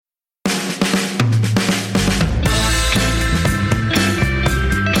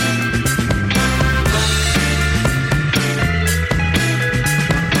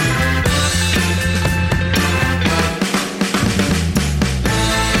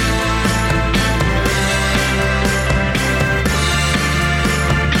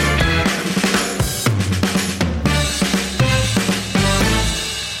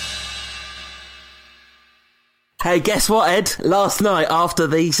Hey, guess what, Ed? Last night, after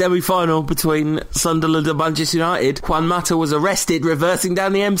the semi-final between Sunderland and Manchester United, Juan Mata was arrested reversing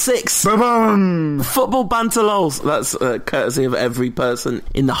down the M6. Boom! Football banter lols. That's courtesy of every person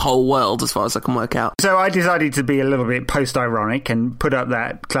in the whole world, as far as I can work out. So I decided to be a little bit post-ironic and put up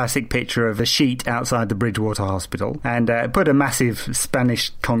that classic picture of a sheet outside the Bridgewater Hospital and put a massive Spanish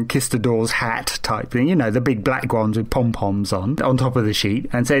conquistador's hat type thing, you know, the big black ones with pom-poms on top of the sheet,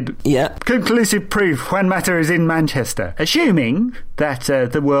 and said, yeah, conclusive proof, Juan Mata is in Manchester, assuming that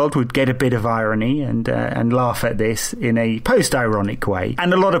the world would get a bit of irony and laugh at this in a post-ironic way.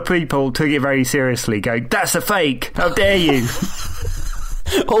 And a lot of people took it very seriously, going, that's a fake, how dare you?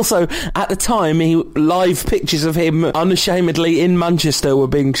 Also, at the time, live pictures of him unashamedly in Manchester were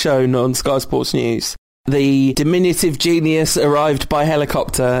being shown on Sky Sports News. The diminutive genius arrived by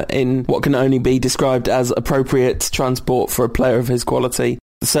helicopter in what can only be described as appropriate transport for a player of his quality.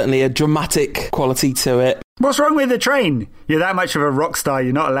 Certainly a dramatic quality to it. What's wrong with the train? You're that much of a rock star,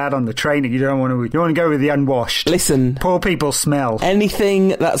 you're not allowed on the train. You don't want to go with the unwashed. Listen. Poor people smell. Anything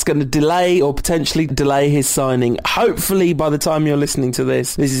that's going to delay or potentially delay his signing, hopefully by the time you're listening to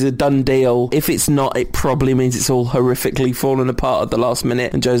this is a done deal. If it's not, it probably means it's all horrifically fallen apart at the last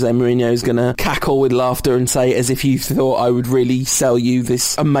minute and Jose Mourinho is going to cackle with laughter and say, as if you thought I would really sell you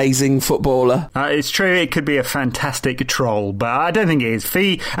this amazing footballer. It's true, it could be a fantastic troll, but I don't think it is.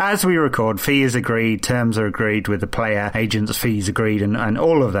 Fee, as we record, fee is agreed, terms are agreed with the player, agents' fees agreed, and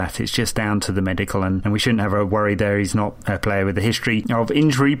all of that. It's just down to the medical, and we shouldn't have a worry there. He's not a player with a history of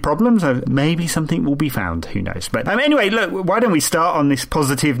injury problems. Maybe something will be found, who knows. But anyway, look, why don't we start on this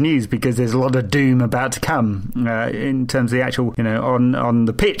positive news, because there's a lot of doom about to come in terms of the actual, on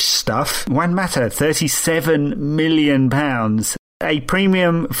the pitch stuff. Juan Mata, £37 million. A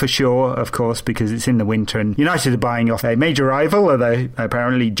premium for sure, of course, because it's in the winter and United are buying off a major rival, although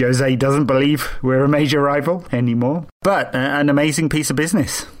apparently Jose doesn't believe we're a major rival anymore. But an amazing piece of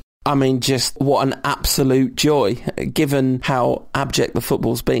business. I mean, just what an absolute joy, given how abject the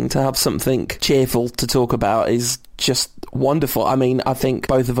football's been. To have something cheerful to talk about is just wonderful. I mean, I think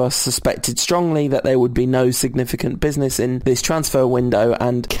both of us suspected strongly that there would be no significant business in this transfer window,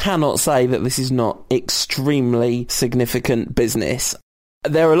 and cannot say that this is not extremely significant business.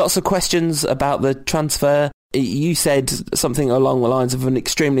 There are lots of questions about the transfer. You said something along the lines of an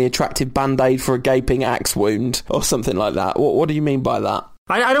extremely attractive band-aid for a gaping axe wound, or something like that. What do you mean by that?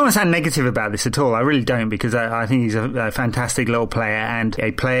 I don't want to sound negative about this at all. I really don't, because I think he's a fantastic little player, and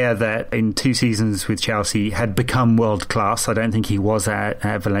a player that in 2 seasons with Chelsea had become world class. I don't think he was at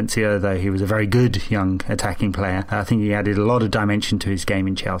Valencia, though he was a very good young attacking player. I think he added a lot of dimension to his game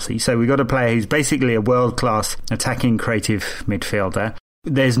in Chelsea. So we've got a player who's basically a world class attacking creative midfielder.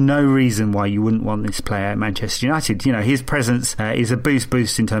 There's no reason why you wouldn't want this player at Manchester United. His presence is a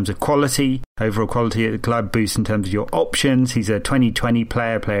boost in terms of quality, overall quality at the club, boost in terms of your options. He's a 20-20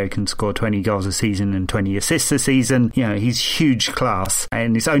 player who can score 20 goals a season and 20 assists a season. He's huge class,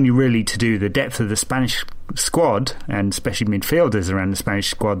 and it's only really to do with the depth of the Spanish squad, and especially midfielders around the Spanish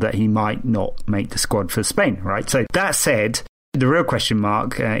squad, that he might not make the squad for Spain, right? So that said, the real question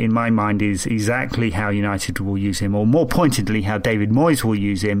mark in my mind is exactly how United will use him, or more pointedly, how David Moyes will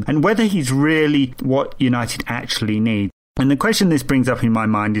use him, and whether he's really what United actually need. And the question this brings up in my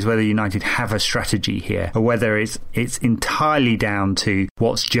mind is whether United have a strategy here, or whether it's entirely down to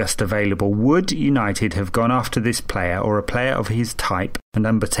what's just available. Would United have gone after this player, or a player of his type, a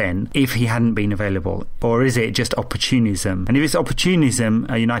number 10, if he hadn't been available? Or is it just opportunism? And if it's opportunism,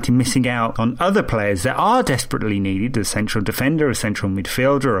 are United missing out on other players that are desperately needed, a central defender, a central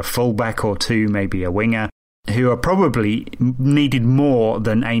midfielder, a fullback or two, maybe a winger, who are probably needed more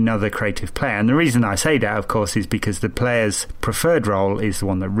than another creative player? And the reason I say that, of course, is because the player's preferred role is the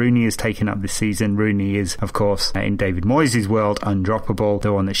one that Rooney has taken up this season. Rooney is, of course, in David Moyes' world, undroppable.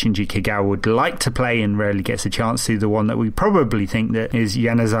 The one that Shinji Kagawa would like to play and rarely gets a chance to. The one that we probably think that is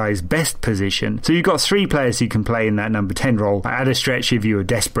Januzaj's best position. So you've got 3 players who can play in that number 10 role. At a stretch, if you were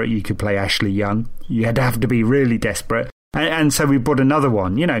desperate, you could play Ashley Young. You had to have to be really desperate. And so we brought another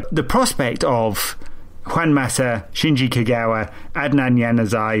one. The prospect of Juan Mata, Shinji Kagawa, Adnan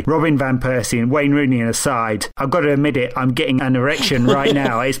Januzaj, Robin van Persie and Wayne Rooney aside, I've got to admit it, I'm getting an erection right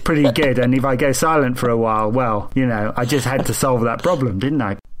now. It's pretty good, and if I go silent for a while, well, I just had to solve that problem, didn't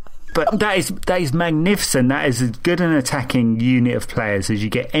I? But that is magnificent. That is as good an attacking unit of players as you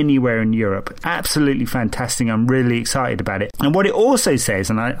get anywhere in Europe. Absolutely fantastic. I'm really excited about it. And what it also says,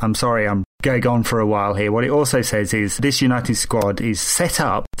 and I'm sorry I'm going on for a while here. What it also says is this United squad is set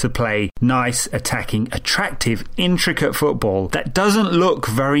up to play nice, attacking, attractive, intricate football that doesn't look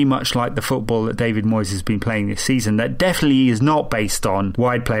very much like the football that David Moyes has been playing this season. That definitely is not based on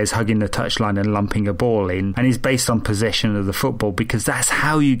wide players hugging the touchline and lumping a ball in, and is based on possession of the football, because that's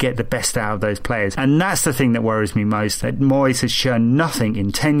how you get the best out of those players. And that's the thing that worries me most, that Moyes has shown nothing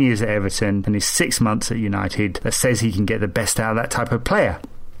in 10 years at Everton and his 6 months at United that says he can get the best out of that type of player.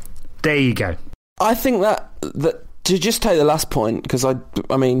 There you go. I think that to just take the last point, because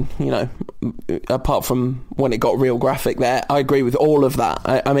I mean, you know, apart from when it got real graphic there, I agree with all of that.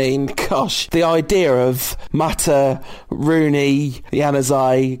 I mean, gosh, the idea of Mata, Rooney,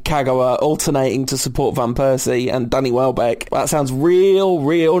 Januzaj, Kagawa alternating to support Van Persie and Danny Welbeck, that sounds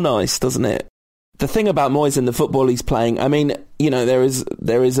real nice, doesn't it? The thing about Moyes and the football he's playing, I mean, you know, there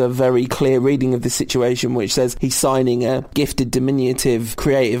is a very clear reading of the situation which says he's signing a gifted, diminutive,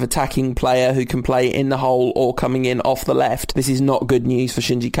 creative, attacking player who can play in the hole or coming in off the left. This is not good news for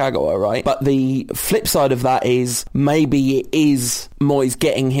Shinji Kagawa, right? But the flip side of that is maybe it is Moyes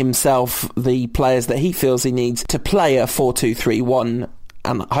getting himself the players that he feels he needs to play a 4-2-3-1.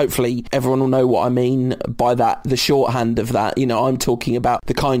 And hopefully everyone will know what I mean by that, the shorthand of that. You know, I'm talking about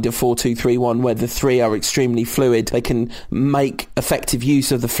the kind of 4-2-3-1 where the three are extremely fluid. They can make effective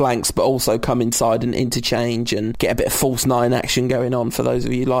use of the flanks, but also come inside and interchange and get a bit of false nine action going on, for those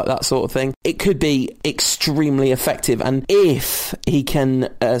of you like that sort of thing. It could be extremely effective. And if he can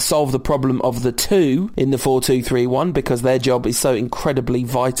solve the problem of the two in the 4-2-3-1, because their job is so incredibly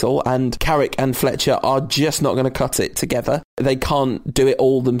vital, and Carrick and Fletcher are just not going to cut it together. They can't do it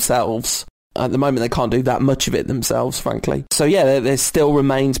all themselves. At the moment, they can't do that much of it themselves, frankly. So yeah, there still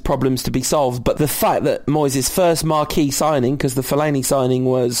remains problems to be solved. But the fact that Moyes' first marquee signing, because the Fellaini signing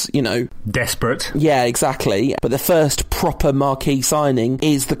was, you know... desperate. Yeah, exactly. But the first proper marquee signing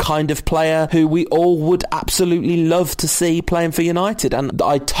is the kind of player who we all would absolutely love to see playing for United. And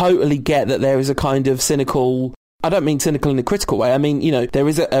I totally get that there is a kind of cynical... I don't mean cynical in a critical way. I mean, you know, there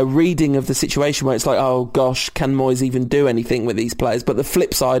is a reading of the situation where it's like, oh gosh, can Moyes even do anything with these players? But the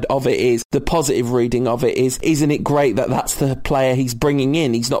flip side of it is, the positive reading of it is, isn't it great that that's the player he's bringing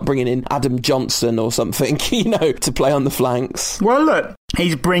in? He's not bringing in Adam Johnson or something, you know, to play on the flanks. Well, look,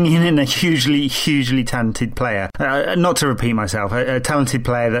 he's bringing in a hugely talented player. Not to repeat myself, a talented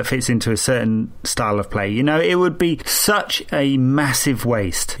player that fits into a certain style of play. You know, it would be such a massive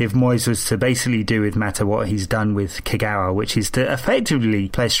waste if Moyes was to basically do with Mata what he's done with Kagawa, which is to effectively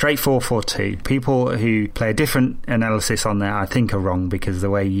play a straight 4-4-2. People who play a different analysis on that, I think, are wrong, because the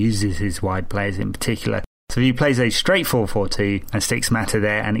way he uses his wide players in particular. So he plays a straight 4-4-2 and sticks Mata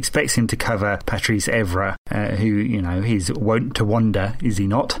there and expects him to cover Patrice Evra, who, you know, he's wont to wander, is he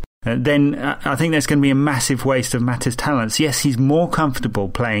not? Then I think there's going to be a massive waste of Mata's talents. Yes, he's more comfortable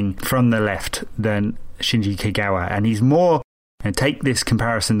playing from the left than Shinji Kagawa, and he's more... And take this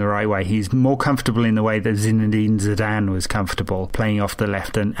comparison the right way, he's more comfortable in the way that Zinedine Zidane was comfortable playing off the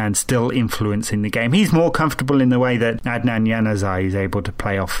left and still influencing the game. He's more comfortable in the way that Adnan Januzaj is able to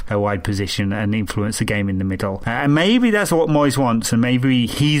play off a wide position and influence the game in the middle. And maybe that's what Moyes wants, and maybe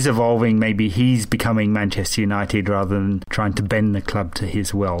he's evolving, maybe he's becoming Manchester United rather than trying to bend the club to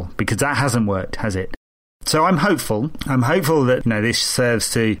his will, because that hasn't worked, has it? So I'm hopeful that, you know, this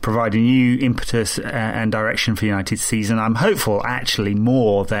serves to provide a new impetus and direction for United's season. I'm hopeful, actually,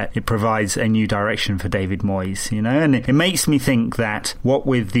 more that it provides a new direction for David Moyes, you know, and it makes me think that what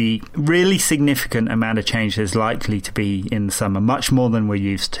with the really significant amount of change there's likely to be in the summer, much more than we're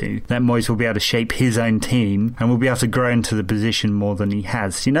used to, that Moyes will be able to shape his own team and will be able to grow into the position more than he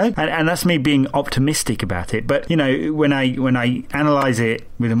has, you know, and that's me being optimistic about it. But, you know, when I analyse it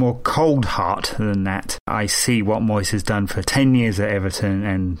with a more cold heart than that, I see what Moyes has done for 10 years at Everton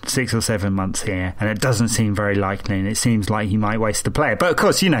and 6 or 7 months here, and it doesn't seem very likely, and it seems like he might waste the player. But of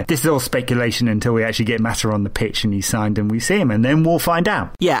course, you know, this is all speculation until we actually get Mata on the pitch and he's signed and we see him, and then we'll find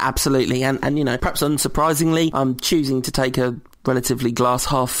out. Yeah, absolutely. And you know, perhaps unsurprisingly, I'm choosing to take a relatively glass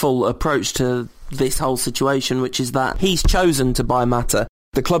half full approach to this whole situation, which is that he's chosen to buy Mata.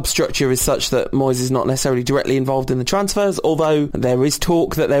 The club structure is such that Moyes is not necessarily directly involved in the transfers, although there is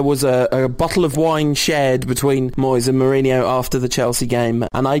talk that there was a bottle of wine shared between Moyes and Mourinho after the Chelsea game.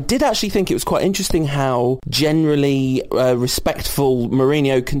 And I did actually think it was quite interesting how generally respectful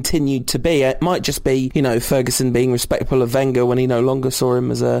Mourinho continued to be. It might just be, you know, Ferguson being respectful of Wenger when he no longer saw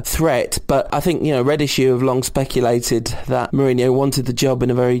him as a threat. But I think, you know, Red Issue have long speculated that Mourinho wanted the job in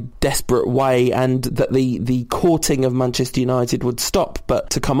a very desperate way and that the courting of Manchester United would stop. But But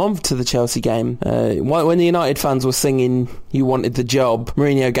to come on to the Chelsea game, when the United fans were singing "You wanted the job,"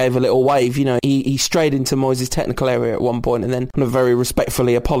 Mourinho gave a little wave. He strayed into Moyes' technical area at one point and then kind of very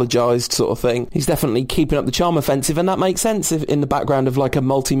respectfully apologised, sort of thing. He's definitely keeping up the charm offensive, and that makes sense in the background of like a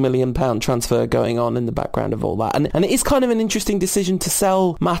multi-million-pound transfer going on in the background of all that. And it is kind of an interesting decision to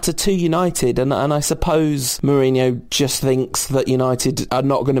sell Mata to United, and I suppose Mourinho just thinks that United are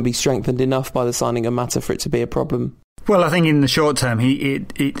not going to be strengthened enough by the signing of Mata for it to be a problem. Well, I think in the short term,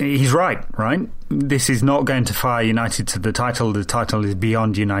 he's right? This is not going to fire United to the title. The title is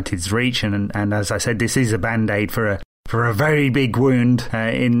beyond United's reach, and as I said, this is a band-aid for a very big wound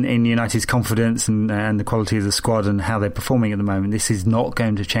in United's confidence and the quality of the squad and how they're performing at the moment. This is not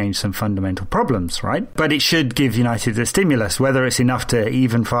going to change some fundamental problems, right? But it should give United a stimulus. Whether it's enough to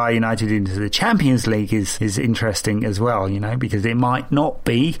even fire United into the Champions League is interesting as well, because it might not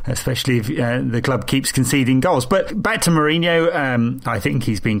be, especially if the club keeps conceding goals. But back to Mourinho, I think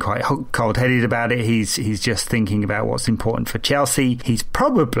he's been quite cold-headed about it. He's just thinking about what's important for Chelsea. He's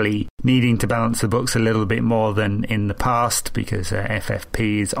probably needing to balance the books a little bit more than in the past because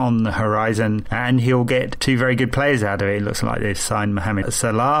FFP is on the horizon, and he'll get two very good players out of it. It looks like they've signed Mohamed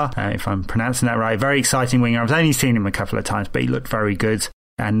Salah, if I'm pronouncing that right. Very exciting winger. I've only seen him a couple of times, but he looked very good.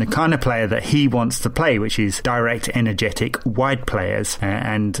 And the kind of player that he wants to play, which is direct, energetic, wide players.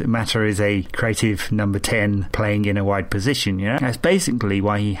 And Mata is a creative number 10 playing in a wide position, That's basically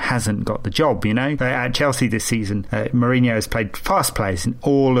why he hasn't got the job, At Chelsea this season, Mourinho has played fast players in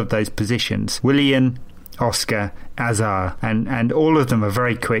all of those positions. Willian, Oscar, Azar, and all of them are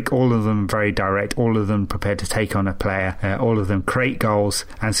very quick, all of them very direct, all of them prepared to take on a player, all of them create goals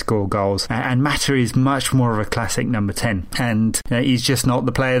and score goals, and Mata is much more of a classic number 10, and he's just not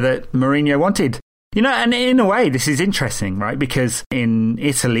the player that Mourinho wanted. And in a way, this is interesting, right? Because in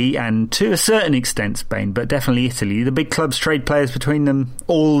Italy, and to a certain extent Spain, but definitely Italy, the big clubs trade players between them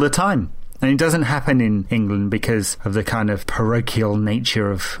all the time. And it doesn't happen in England because of the kind of parochial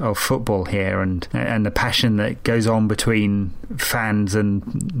nature of football here and the passion that goes on between fans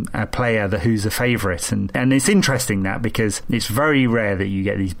and a player who's a favourite. And it's interesting that because it's very rare that you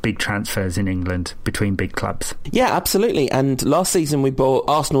get these big transfers in England between big clubs. Yeah, absolutely. And last season we bought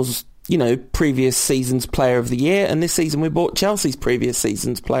Arsenal's previous season's player of the year, and this season we bought Chelsea's previous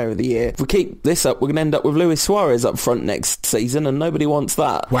season's player of the year. If we keep this up, we're going to end up with Luis Suarez up front next season, and nobody wants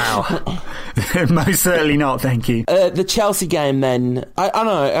that. Wow. Most certainly not, thank you. The Chelsea game then, I don't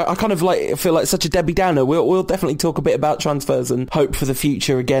know, I kind of feel like such a Debbie Downer. We'll definitely talk a bit about transfers and hope for the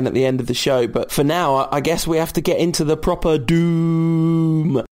future again at the end of the show, but for now, I guess we have to get into the proper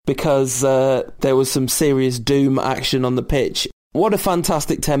doom, because there was some serious doom action on the pitch. What a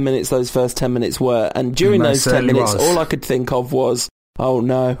fantastic 10 minutes those first 10 minutes were. And during those 10 minutes, all I could think of was, oh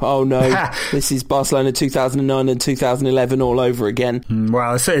no, this is Barcelona 2009 and 2011 all over again.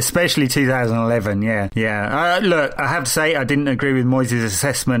 Well, especially 2011, yeah. Look, I have to say, I didn't agree with Moyes'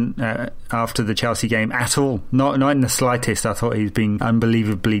 assessment after the Chelsea game at all. Not in the slightest. I thought he was being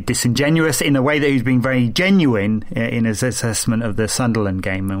unbelievably disingenuous in a way that he was being very genuine in his assessment of the Sunderland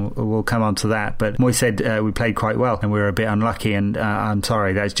game, and we'll come on to that. But Moyes said we played quite well and we were a bit unlucky, and I'm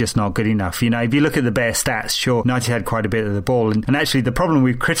sorry, that's just not good enough. If you look at the bare stats, sure, United had quite a bit of the ball, and actually the problem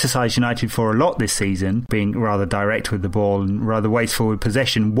we've criticised United for a lot this season, being rather direct with the ball and rather wasteful with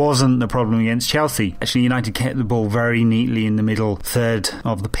possession, wasn't the problem against Chelsea. Actually, United kept the ball very neatly in the middle third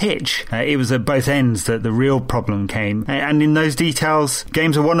of the pitch. It was at both ends that the real problem came, and in those details,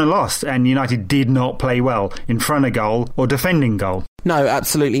 games are won and lost, and United did not play well in front of goal or defending goal. No,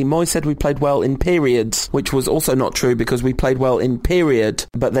 absolutely. Moyes said we played well in periods, which was also not true because we played well in period,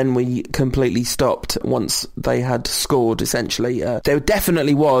 but then we completely stopped once they had scored, essentially. There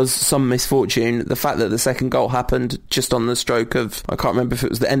definitely was some misfortune. The fact that the second goal happened just on the stroke of, I can't remember if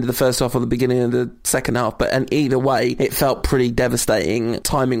it was the end of the first half or the beginning of the second half, but either way, it felt pretty devastating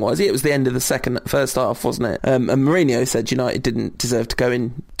timing-wise. It was the end of the first half, wasn't it? And Mourinho said United didn't deserve to go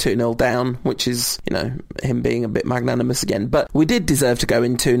in 2-0 down, which is, him being a bit magnanimous again. But we did deserve to go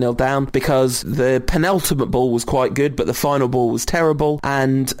in 2-0 down because the penultimate ball was quite good, but the final ball was terrible,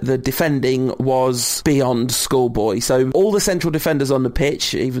 and the defending was beyond schoolboy. So all the central defenders on the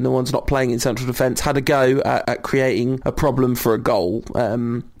pitch, even the ones not playing in central defence, had a go at creating a problem for a goal.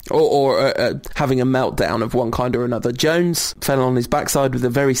 Or having a meltdown of one kind or another. Jones fell on his backside with a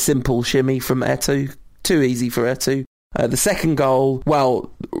very simple shimmy from Eto'o. Too easy for Eto'o. The second goal,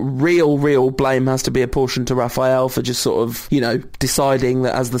 well, real blame has to be apportioned to Raphael for just sort of, deciding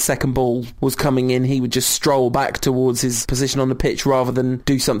that as the second ball was coming in, he would just stroll back towards his position on the pitch rather than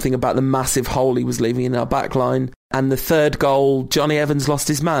do something about the massive hole he was leaving in our back line. And the third goal, Johnny Evans lost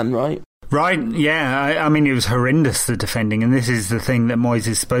his man, right? Right, yeah. I mean, it was horrendous, the defending, and this is the thing that Moyes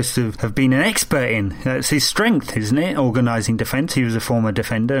is supposed to have been an expert in. That's his strength, isn't it? Organising defence. He was a former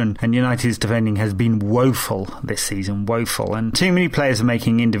defender, and United's defending has been woeful this season, woeful. And too many players are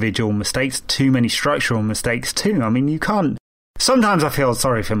making individual mistakes, too many structural mistakes too. I mean, you can't... Sometimes I feel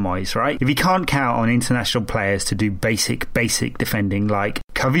sorry for Moyes, right? If he can't count on international players to do basic defending, like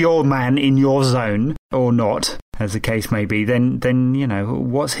cover your man in your zone or not, as the case may be, then you know,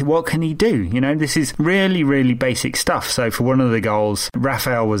 what can he do? You know, this is really, really basic stuff. So for one of the goals,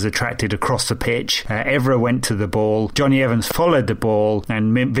 Rafael was attracted across the pitch. Evra went to the ball. Johnny Evans followed the ball,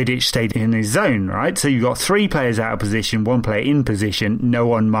 and Vidic stayed in his zone, right? So you've got 3 players out of position, 1 player in position, no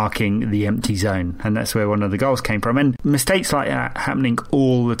one marking the empty zone. And that's where one of the goals came from. And mistakes like that happening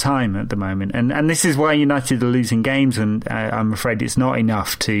all the time at the moment. And this is why United are losing games, and I'm afraid it's not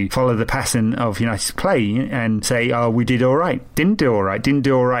enough to follow the pattern of United's play and say, oh, we did all right. Didn't do all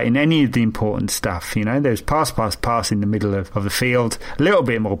right in any of the important stuff. You know, there's pass in the middle of the field, a little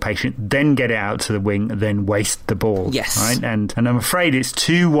bit more patient, then get it out to the wing, then waste the ball. Yes. Right? And I'm afraid it's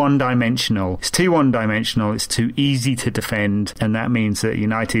too one-dimensional. It's too easy to defend, and that means that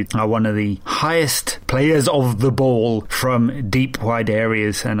United are one of the highest players of the ball from deep, wide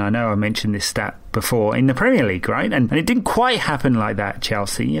areas. And I know I mentioned this stat before in the Premier League, right? And it didn't quite happen like that at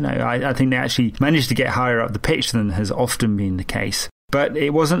Chelsea. You know, I think they actually managed to get higher up the pitch than has often been the case. But it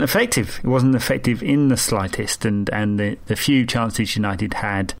wasn't effective. It wasn't effective in the slightest. And the few chances United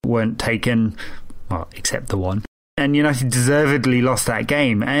had weren't taken, well, except the one. And United deservedly lost that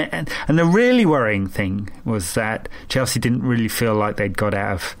game. And the really worrying thing was that Chelsea didn't really feel like they'd got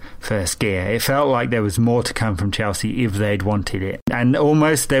out of first gear. It felt like there was more to come from Chelsea if they'd wanted it. And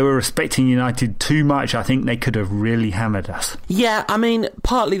almost they were respecting United too much. I think they could have really hammered us. Yeah, I mean,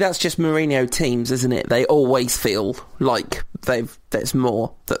 partly that's just Mourinho teams, isn't it? They always feel like there's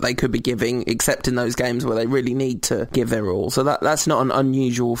more that they could be giving, except in those games where they really need to give their all. So that's not an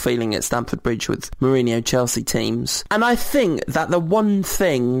unusual feeling at Stamford Bridge with Mourinho Chelsea teams. And I think that the one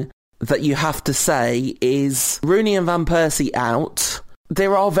thing that you have to say is Rooney and Van Persie out.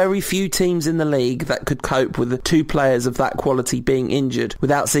 There are very few teams in the league that could cope with the 2 players of that quality being injured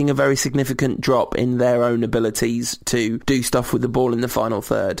without seeing a very significant drop in their own abilities to do stuff with the ball in the final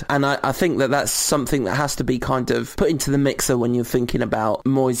third. And I think that that's something that has to be kind of put into the mixer when you're thinking about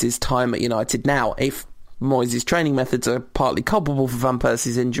Moyes' time at United. Now, if Moyes' training methods are partly culpable for Van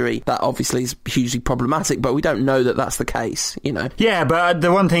Persie's injury, that obviously is hugely problematic, but we don't know that that's the case, you know. Yeah, but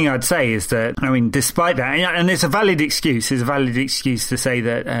the one thing I'd say is that, I mean, despite that, and it's a valid excuse to say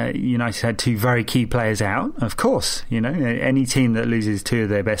that United had 2 very key players out. Of course, you know, any team that loses 2 of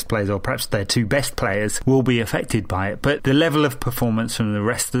their best players, or perhaps their 2 best players, will be affected by it. But the level of performance from the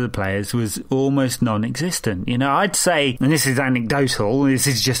rest of the players was almost non-existent. You know, I'd say, and this is anecdotal, this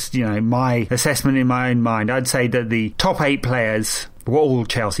is just, you know, my assessment in my own mind, I'd say that the top 8 players were all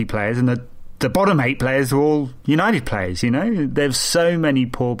Chelsea players, and the bottom 8 players were all United players. You know, there's so many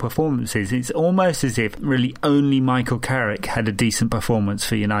poor performances. It's almost as if really only Michael Carrick had a decent performance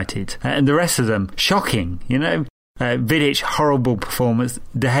for United, and the rest of them shocking. You know, Vidic, horrible performance.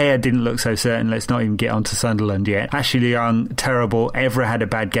 De Gea didn't look so certain. Let's not even get on to Sunderland yet. Ashley Young, terrible. Evra had a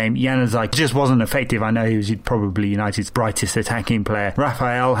bad game. Januzaj just wasn't effective. I know he was probably United's brightest attacking player.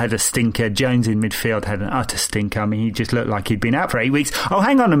 Rafael had a stinker. Jones in midfield had an utter stinker. I mean, he just looked like he'd been out for 8 weeks. Oh,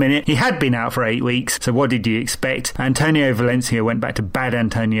 hang on a minute. He had been out for 8 weeks. So what did you expect? Antonio Valencia went back to bad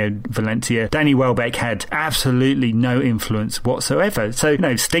Antonio Valencia. Danny Welbeck had absolutely no influence whatsoever. So, you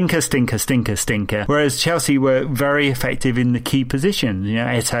know, stinker. Whereas Chelsea were very effective in the key positions. You know,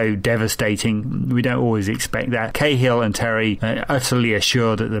 Eto'o, devastating. We don't always expect that. Cahill and Terry utterly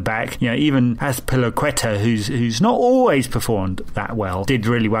assured at the back. You know, even Azpilicueta, who's not always performed that well, did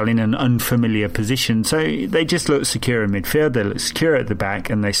really well in an unfamiliar position. So they just looked secure in midfield, they looked secure at the back,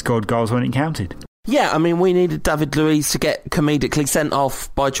 and they scored goals when it counted. Yeah, I mean, we needed David Luiz to get comedically sent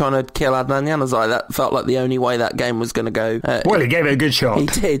off by trying to kill Adnan Januzaj. That felt like the only way that game was going to go. Well, he gave it a good shot. He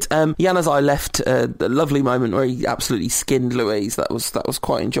did. Januzaj left a lovely moment where he absolutely skinned Luiz. That was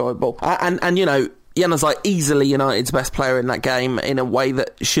quite enjoyable. And you know, Januzaj easily United's best player in that game in a way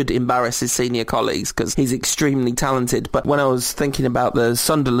that should embarrass his senior colleagues because he's extremely talented. But when I was thinking about the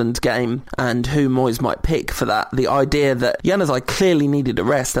Sunderland game and who Moyes might pick for that, the idea that Januzaj clearly needed a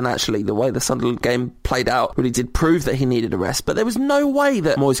rest, and actually the way the Sunderland game played out really did prove that he needed a rest, but there was no way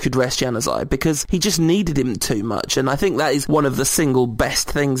that Moyes could rest Januzaj because he just needed him too much. And I think that is one of the single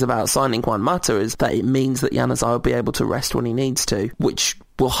best things about signing Juan Mata, is that it means that Januzaj will be able to rest when he needs to, which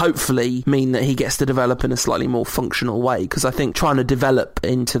will hopefully mean that he gets to develop in a slightly more functional way, because I think trying to develop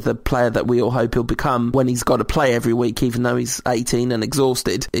into the player that we all hope he'll become when he's got to play every week, even though he's 18 and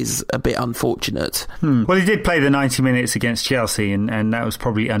exhausted, is a bit unfortunate. Well, he did play the 90 minutes against Chelsea, and that was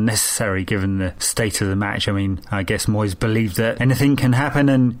probably unnecessary given the state of the match. I mean, I guess Moyes believed that anything can happen,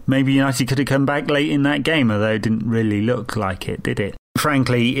 and maybe United could have come back late in that game, although it didn't really look like it, did it?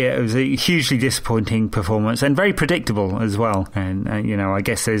 Frankly, it was a hugely disappointing performance and very predictable as well. And, I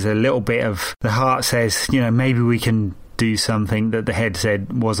guess there's a little bit of the heart says, maybe we can do something that the head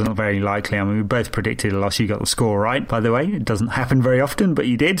said wasn't very likely. I mean, we both predicted a loss. You got the score right, by the way. It doesn't happen very often, but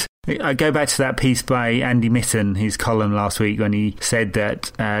you did. I go back to that piece by Andy Mitten, his column last week, when he said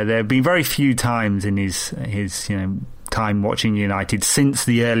that there have been very few times in his time watching United since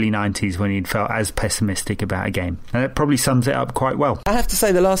the early 90s when he'd felt as pessimistic about a game. And that probably sums it up quite well. I have to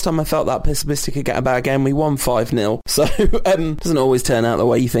say, the last time I felt that pessimistic about a game, we won 5-0. So doesn't always turn out the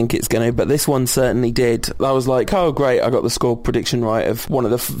way you think it's going to, but this one certainly did. I was like, oh great, I got the score prediction right of one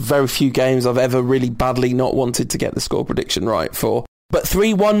of the very few games I've ever really badly not wanted to get the score prediction right for. But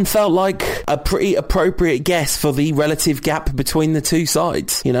 3-1 felt like a pretty appropriate guess for the relative gap between the two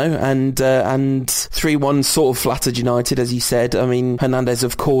sides, and 3-1 sort of flattered United, as you said. I mean, Hernandez,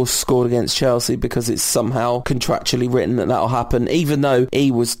 of course, scored against Chelsea because it's somehow contractually written that that'll happen, even though he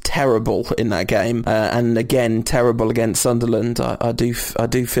was terrible in that game, and again, terrible against Sunderland. I do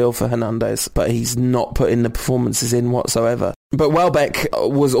feel for Hernandez, but he's not putting the performances in whatsoever. But Welbeck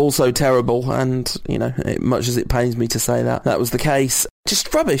was also terrible, and, much as it pains me to say that was the case.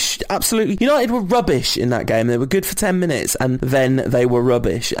 Just rubbish, absolutely. United were rubbish in that game. They were good for 10 minutes, and then they were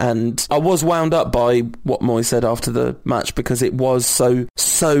rubbish. And I was wound up by what Moyes said after the match, because it was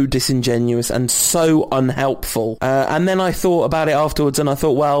so disingenuous and so unhelpful. And then I thought about it afterwards, and I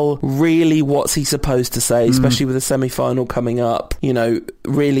thought, well, really, what's he supposed to say, especially with the semi-final coming up?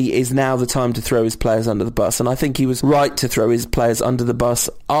 Really, is now the time to throw his players under the bus? And I think he was right to throw his players under the bus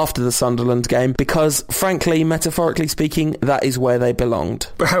after the Sunderland game, because, frankly, metaphorically speaking, that is where they belonged.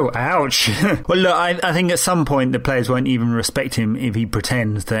 Oh, ouch. Well, look, I think at some point the players won't even respect him if he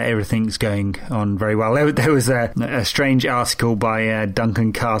pretends that everything's going on very well. There was a strange article by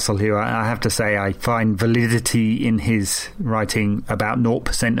Duncan Castle, who I have to say I find validity in his writing about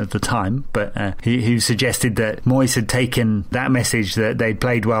 0% of the time, but who suggested that Moyes had taken that message that they'd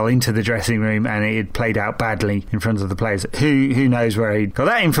played well into the dressing room and it had played out badly in front of the players. Who knows where he got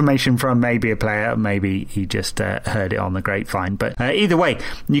that information from? Maybe a player, maybe he just heard it on the grapevine. But either way,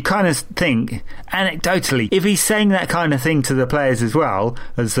 you kind of think, anecdotally, if he's saying that kind of thing to the players as well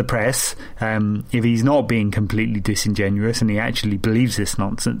as the press, if he's not being completely disingenuous and he actually believes this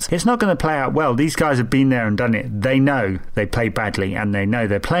nonsense, it's not going to play out well. These guys have been there and done it. They know they play badly and they know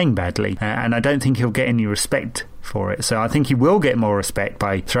they're playing badly, and I don't think he'll get any respect for it. So I think he will get more respect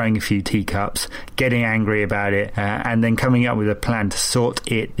by throwing a few teacups, getting angry about it, and then coming up with a plan to sort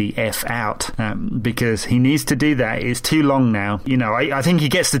it the F out, because he needs to do that. It's too long now. I think he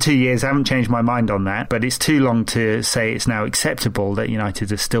gets the 2 years. I haven't changed my mind on that, but it's too long to say it's now acceptable that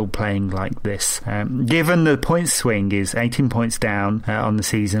United are still playing like this. Given the point swing is 18 points down on the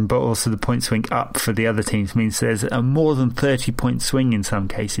season, but also the point swing up for the other teams means there's a more than 30-point swing in some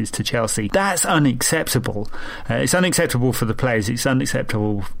cases to Chelsea. That's unacceptable. It's unacceptable for the players, it's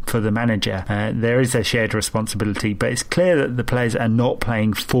unacceptable for the manager. There is a shared responsibility, but it's clear that the players are not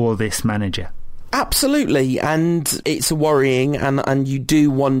playing for this manager. Absolutely, and it's worrying, and you do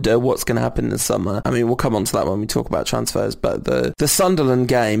wonder what's going to happen in the summer. I mean, we'll come on to that when we talk about transfers, but the Sunderland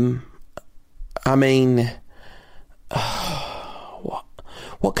game, I mean,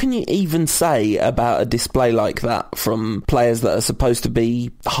 what can you even say about a display like that from players that are supposed to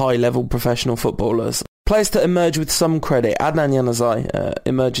be high-level professional footballers? Players to emerge with some credit. Adnan Januzaj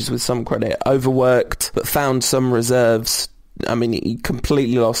emerges with some credit. Overworked, but found some reserves. I mean, he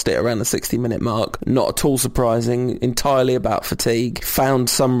completely lost it around the 60-minute mark. Not at all surprising. Entirely about fatigue. Found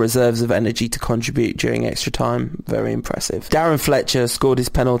some reserves of energy to contribute during extra time. Very impressive. Darren Fletcher scored his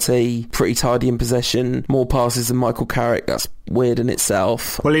penalty. Pretty tidy in possession. More passes than Michael Carrick. That's weird in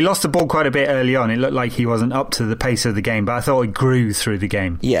itself. Well, he lost the ball quite a bit early on. It looked like he wasn't up to the pace of the game, but I thought he grew through the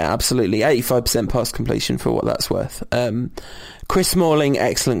game. Yeah, absolutely. 85% pass completion for what that's worth. Chris Smalling,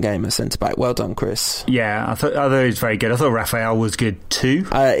 excellent game at centre-back. Well done, Chris. Yeah, I thought he was very good. I thought Raphael was good too.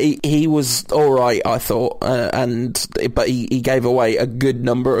 He was all right, I thought, but he gave away a good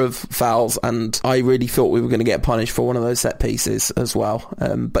number of fouls, and I really thought we were going to get punished for one of those set pieces as well.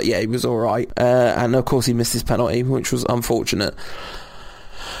 But yeah, he was all right. And of course he missed his penalty, which was unfortunate.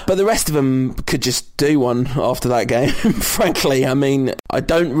 But the rest of them could just do one after that game, frankly. I mean, I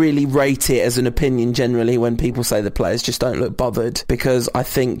don't really rate it as an opinion generally when people say the players just don't look bothered, because I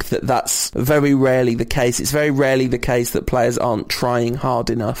think that that's very rarely the case. It's very rarely the case that players aren't trying hard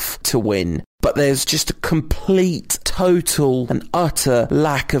enough to win. But there's just a complete, total and utter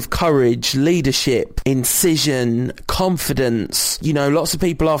lack of courage, leadership, incision, confidence. You know, lots of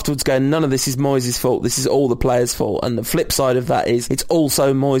people afterwards going, none of this is Moyes' fault, this is all the players' fault. And the flip side of that is it's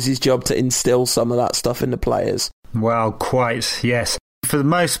also Moyes' job to instill some of that stuff in the players. Well, quite, yes. For the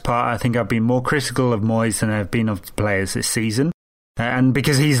most part, I think I've been more critical of Moyes than I've been of the players this season. And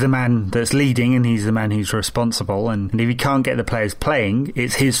because he's the man that's leading and he's the man who's responsible, and if he can't get the players playing,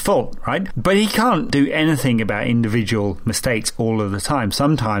 it's his fault, right? But he can't do anything about individual mistakes all of the time.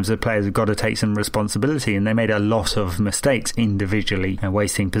 Sometimes the players have got to take some responsibility, and they made a lot of mistakes individually,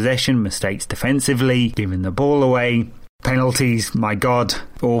 wasting possession, mistakes defensively, giving the ball away. Penalties, my God,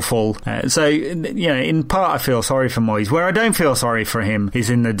 awful. So, you know, in part I feel sorry for Moyes. Where I don't feel sorry for him is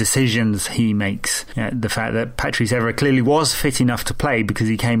in the decisions he makes. The fact that Patrice Evra clearly was fit enough to play because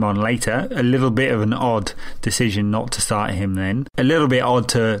he came on later. A little bit of an odd decision not to start him then. A little bit odd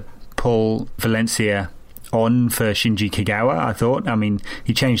to pull Valencia on for Shinji Kagawa, I thought. I mean,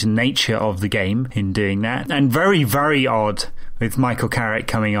 he changed the nature of the game in doing that. And very, very odd with Michael Carrick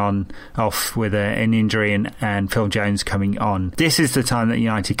coming off with an injury and Phil Jones coming on. This is the time that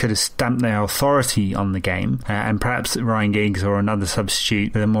United could have stamped their authority on the game, and perhaps Ryan Giggs or another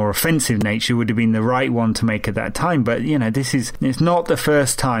substitute with a more offensive nature would have been the right one to make at that time. But, you know, it's not the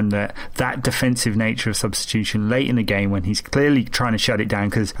first time that defensive nature of substitution late in the game, when he's clearly trying to shut it down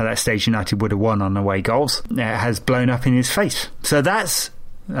because at that stage United would have won on away goals, has blown up in his face. So that's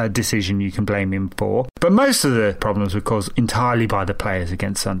a decision you can blame him for. But most of the problems were caused entirely by the players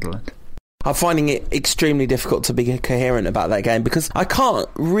against Sunderland. I'm finding it extremely difficult to be coherent about that game, because I can't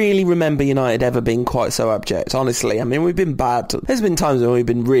really remember United ever being quite so abject, honestly. I mean, we've been bad. There's been times when we've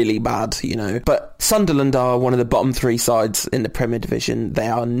been really bad, you know. But Sunderland are one of the bottom three sides in the Premier Division. They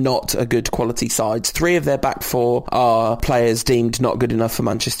are not a good quality side. 3 of their back 4 are players deemed not good enough for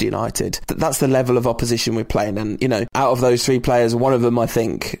Manchester United. That's the level of opposition we're playing. And, you know, out of those 3 players, one of them, I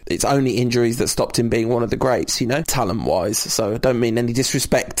think, it's only injuries that stopped him being one of the greats, you know, talent-wise. So I don't mean any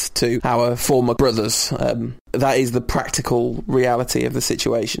disrespect to our former brothers. That is the practical reality of the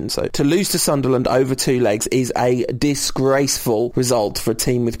situation. So to lose to Sunderland over 2 legs is a disgraceful result for a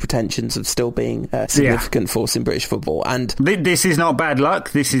team with pretensions of still being a significant force in British football. And this is not bad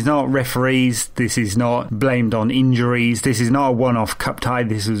luck. This is not referees. This is not blamed on injuries. This is not a one-off cup tie.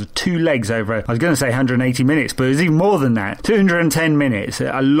 This was 2 legs over, I was going to say 180 minutes, but it was even more than that. 210 minutes.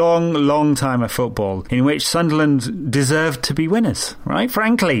 A long, long time of football in which Sunderland deserved to be winners, right?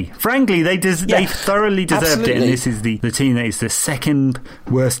 Frankly, they thoroughly deserved it, and this is the team that is the second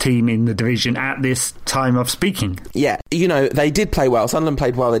worst team in the division at this time of speaking. Yeah, you know, they did play well. Sunderland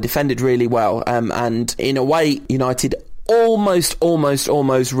played well. They defended really well, and in a way, United almost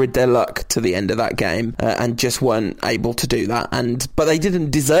rid their luck to the end of that game, and just weren't able to do that. But they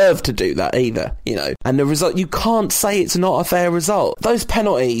didn't deserve to do that either, you know. And the result, you can't say it's not a fair result. Those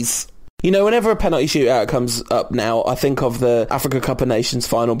penalties. You know, whenever a penalty shootout comes up now, I think of the Africa Cup of Nations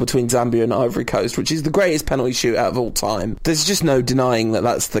final between Zambia and Ivory Coast, which is the greatest penalty shootout of all time. There's just no denying that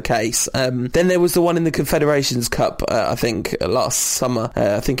that's the case. Then there was the one in the Confederations Cup, I think, last summer.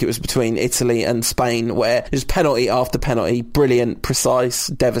 I think it was between Italy and Spain, where there's penalty after penalty, brilliant, precise,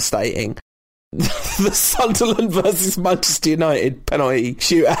 devastating. The Sunderland versus Manchester United penalty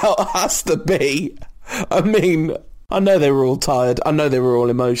shootout has to be, I mean, I know they were all tired. I know they were all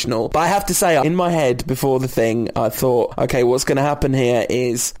emotional. But I have to say, in my head before the thing, I thought, okay, what's going to happen here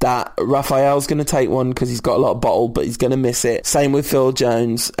is that Raphael's going to take one because he's got a lot of bottle, but he's going to miss it. Same with Phil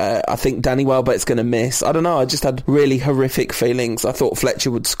Jones. I think Danny Welbeck's going to miss. I don't know. I just had really horrific feelings. I thought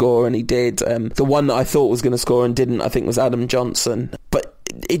Fletcher would score, and he did. The one that I thought was going to score and didn't, I think, was Adam Johnson. But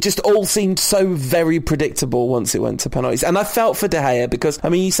it just all seemed so very predictable once it went to penalties. And I felt for De Gea because, I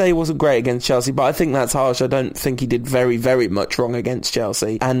mean, you say he wasn't great against Chelsea, but I think that's harsh. I don't think he did very, very much wrong against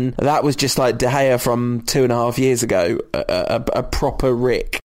Chelsea. And that was just like De Gea from 2.5 years ago, a proper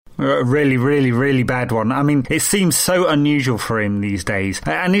Rick. A really, really, really bad one. I mean, it seems so unusual for him these days.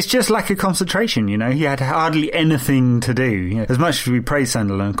 And it's just lack of concentration, you know. He had hardly anything to do. You know, as much as we praise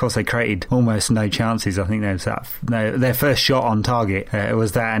Sunderland, of course, they created almost no chances. I think their first shot on target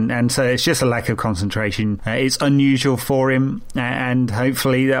was that. And so it's just a lack of concentration. It's unusual for him. And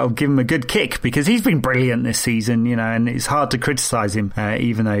hopefully that'll give him a good kick, because he's been brilliant this season, you know, and it's hard to criticise him,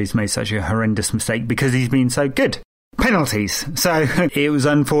 even though he's made such a horrendous mistake, because he's been so good. Penalties. So it was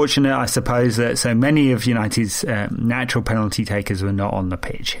unfortunate, I suppose, that so many of United's natural penalty takers were not on the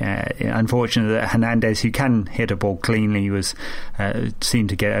pitch. Unfortunate that Hernandez, who can hit a ball cleanly, seemed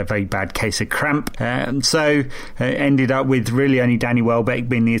to get a very bad case of cramp. So ended up with really only Danny Welbeck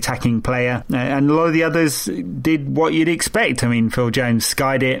being the attacking player. And a lot of the others did what you'd expect. I mean, Phil Jones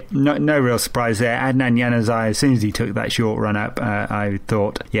skied it. No real surprise there. Adnan Januzaj, as soon as he took that short run up, I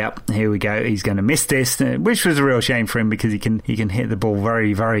thought, yep, here we go. He's going to miss this, which was a real shame for him because he can hit the ball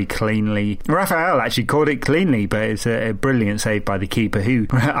very, very cleanly. Rafael actually caught it cleanly, but it's a brilliant save by the keeper, who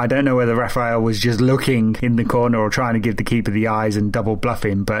I don't know whether Rafael was just looking in the corner or trying to give the keeper the eyes and double bluff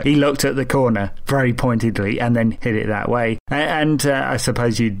him, but he looked at the corner very pointedly and then hit it that way. And I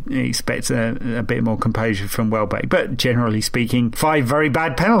suppose you'd expect a bit more composure from Welbeck, but generally speaking, 5 very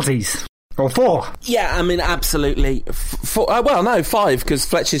bad penalties. Or 4. Yeah, I mean, absolutely. 5, because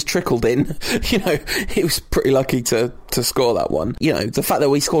Fletcher's trickled in. He was pretty lucky to score that one. The fact that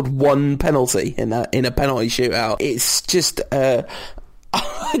we scored 1 penalty in a penalty shootout, it's just... I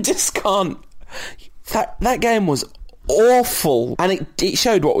just can't... That game was awful, and it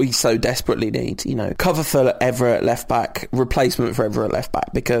showed what we so desperately need. Cover for Evra at left back, replacement for Evra at left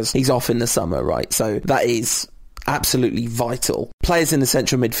back, because he's off in the summer, right? So that is absolutely vital. Players in the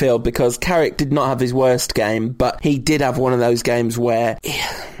central midfield, because Carrick did not have his worst game, but he did have one of those games where,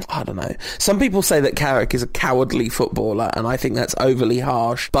 I don't know, some people say that Carrick is a cowardly footballer, and I think that's overly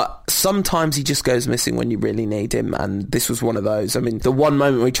harsh, but sometimes he just goes missing when you really need him, and this was one of those. I mean, the one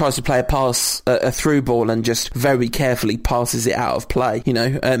moment where he tries to play a through ball and just very carefully passes it out of play,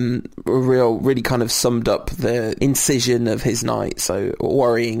 really kind of summed up the incision of his night. So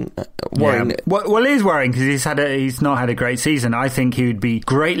worrying. Yeah. Well, it is worrying because he's not had a great season. I think he would be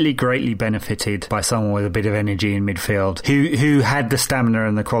greatly, greatly benefited by someone with a bit of energy in midfield who had the stamina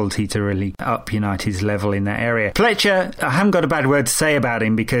and the quality to really up United's level in that area. Fletcher, I haven't got a bad word to say about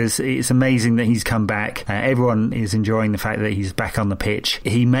him because it's amazing that he's come back. Everyone is enjoying the fact that he's back on the pitch.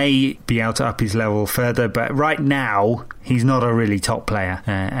 He may be able to up his level further, but right now he's not a really top player.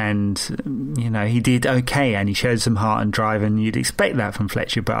 And he did okay and he showed some heart and drive, and you'd expect that from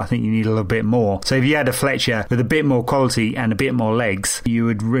Fletcher, but I think you need a little bit more. So if you had a Fletcher with a bit more quality and a bit more legs, you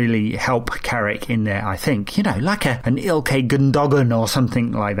would really help Carrick in there, I think. Like an Ilkay Gundogan or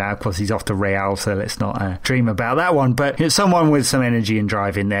something like that. Of course, he's off to Real, so let's not dream about that one. But someone with some energy and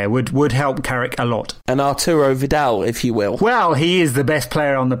drive in there would help Carrick a lot. An Arturo Vidal, if you will. Well, he is the best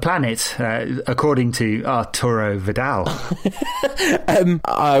player on the planet, according to Arturo Vidal.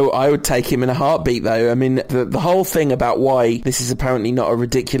 I would take him in a heartbeat, though. I mean, the whole thing about why this is apparently not a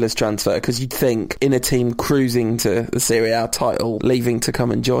ridiculous transfer, because you'd think in a team cruising to the Serie A title, leaving to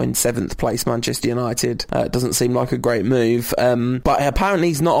come and join 7th place Manchester United doesn't seem like a great move. But apparently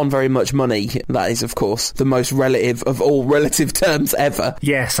he's not on very much money. That is, of course, the most relative of all relative terms ever.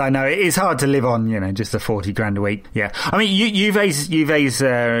 Yes, I know. It's hard to live on, just the 40 grand a week. Yeah. I mean, Juve's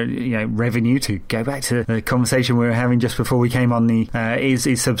revenue, to go back to the conversation we were having just before we came on,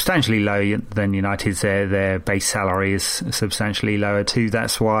 is substantially lower than United's. Their base salary is substantially lower too.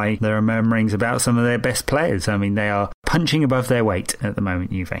 That's why there are murmurings about some of their best players. I mean, they are punching above their weight at the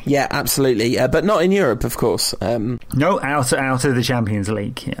moment, Juve. Yeah, absolutely. But not in Europe, of course. No, out of the Champions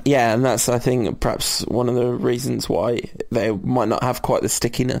League. Yeah, and that's, I think, perhaps one of the reasons why they might not have quite the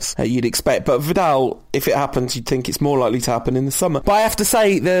stickiness you'd expect. But Vidal, if it happens, you'd think it's more likely to happen in the summer. But I have to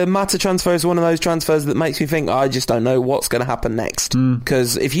say, the Mata transfer is one of those transfers that makes me think, I just don't know what's going to happen next.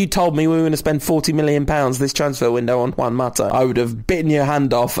 Because if you told me we were going to spend £40 million this transfer window on Juan Mata, I would have bitten your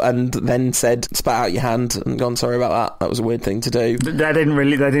hand off and then said, spat out your hand and gone, sorry about that. That was a weird thing to do. That didn't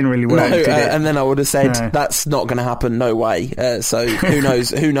really work, did it? And then I would have said, that's not going to happen, no way. So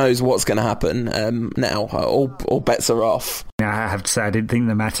who knows what's going to happen now. All bets are off. I have to say, I didn't think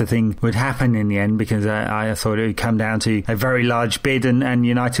the Mata thing would happen in the end, because I thought it would come down to a very large bid and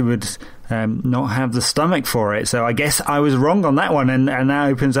United would not have the stomach for it. So I guess I was wrong on that one, and that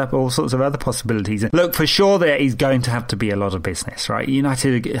opens up all sorts of other possibilities. Look, for sure there is going to have to be a lot of business, right?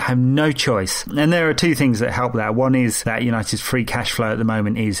 United have no choice. And there are two things that help that. One is that United's free cash flow at the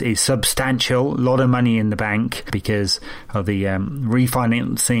moment is substantial, a lot of money in the bank because of the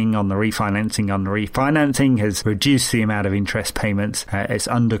refinancing on the refinancing has reduced the amount of interest payments. It's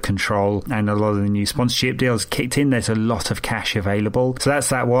under control, and a lot of the new sponsorship deals kicked in. There's a lot of cash available. So that's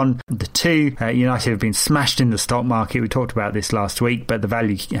that one. The two, United have been smashed in the stock market. We talked about this last week, but the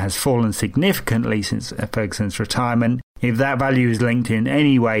value has fallen significantly since Ferguson's retirement. If that value is linked in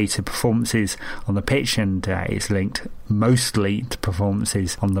any way to performances on the pitch, and is linked mostly to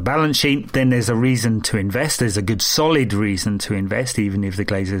performances on the balance sheet, then there's a reason to invest. There's a good solid reason to invest, even if the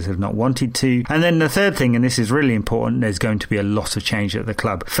Glazers have not wanted to. And then the third thing, and this is really important, there's going to be a lot of change at the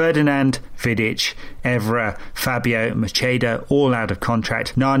club. Ferdinand, Vidic, Evra, Fabio, Macheda, all out of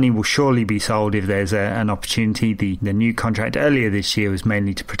contract. Nani will surely be sold if there's an opportunity. The new contract earlier this year was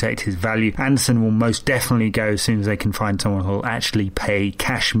mainly to protect his value. Anderson will most definitely go as soon as they can find someone who will actually pay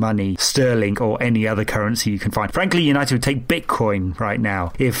cash money, sterling or any other currency you can find. Frankly, United would take Bitcoin right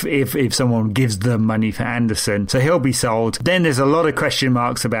now if someone gives them money for Anderson. So he'll be sold. Then there's a lot of question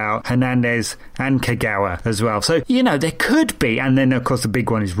marks about Hernandez and Kagawa as well. So, there could be, and then of course the big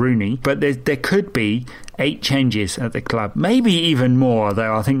one is Rooney, but there could be 8 changes at the club, maybe even more,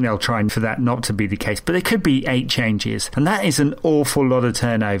 though I think they'll try for that not to be the case, but there could be 8 changes, and that is an awful lot of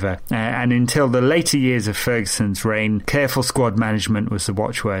turnover. And until the later years of Ferguson's reign, careful squad management was the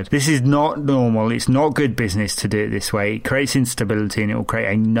watchword. This is not normal, it's not good business to do it this way. It creates instability and it will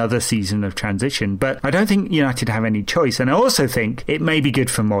create another season of transition, but I don't think United have any choice. And I also think it may be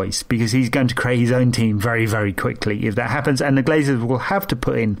good for Moyes, because he's going to create his own team very, very quickly if that happens, and the Glazers will have to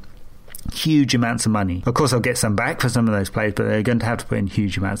put in huge amounts of money. Of course, they'll get some back for some of those players, but they're going to have to put in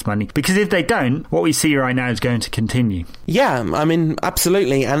huge amounts of money, because if they don't, what we see right now is going to continue. Yeah, I mean,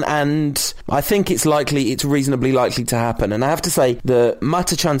 absolutely, and I think it's reasonably likely to happen. And I have to say, the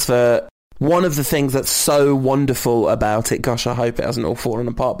Mata transfer, one of the things that's so wonderful about it, gosh, I hope it hasn't all fallen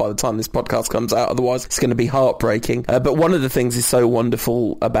apart by the time this podcast comes out, otherwise it's going to be heartbreaking. But one of the things is so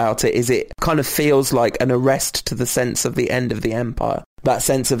wonderful about it is it kind of feels like an arrest to the sense of the end of the empire. That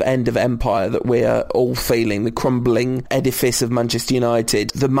sense of end of empire that we're all feeling, the crumbling edifice of Manchester United.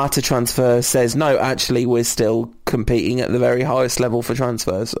 The Mata transfer says, no, actually, we're still competing at the very highest level for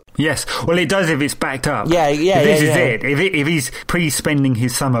transfers. Yes, well, it does if it's backed up. This is it. If he's pre-spending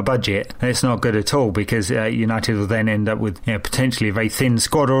his summer budget, it's not good at all, because United will then end up with potentially a very thin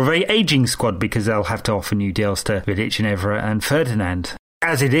squad or a very ageing squad, because they'll have to offer new deals to Vidic and Evra and Ferdinand.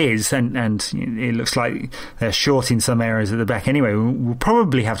 As it is, and it looks like they're short in some areas at the back anyway, we'll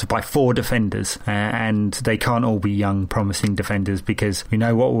probably have to buy 4 defenders, and they can't all be young, promising defenders, because we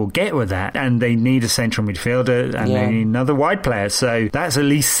know what we'll get with that, and they need a central midfielder, and they need another wide player, so that's at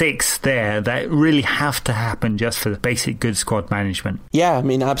least 6 there that really have to happen just for the basic good squad management. Yeah, I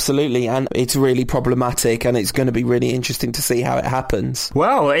mean, absolutely, and it's really problematic, and it's going to be really interesting to see how it happens.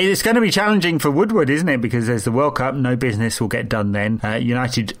 Well, it's going to be challenging for Woodward, isn't it, because there's the World Cup, no business will get done then.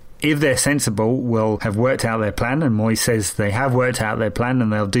 United, if they're sensible, will have worked out their plan, and Moyes says they have worked out their plan,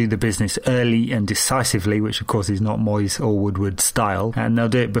 and they'll do the business early and decisively, which of course is not Moyes or Woodward's style, and they'll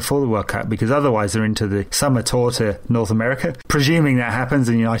do it before the World Cup, because otherwise they're into the summer tour to North America. Presuming that happens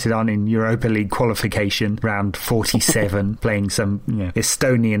and United aren't in Europa League qualification round 47 playing some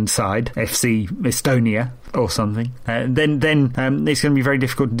Estonian side, FC Estonia or something, then it's going to be very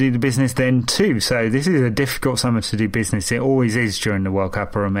difficult to do the business then too. So this is a difficult summer to do business. It always is during the World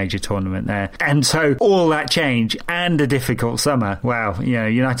Cup or a major tournament there. And so all that change and a difficult summer, wow,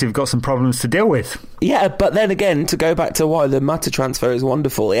 United have got some problems to deal with. Yeah, but then again, to go back to why the Mata transfer is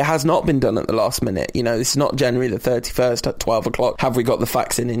wonderful, it has not been done at the last minute. This is not January the 31st at 12 o'clock. Have we got the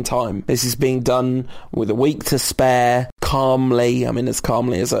facts in time? This is being done with a week to spare, calmly. I mean, as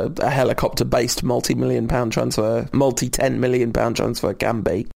calmly as a helicopter-based multi-10 million pound transfer can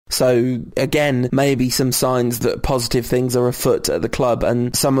be. So again, maybe some signs that positive things are afoot at the club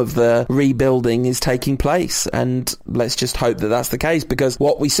and some of the rebuilding is taking place, and let's just hope that that's the case, because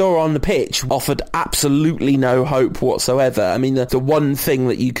what we saw on the pitch offered absolutely no hope whatsoever. I mean, the one thing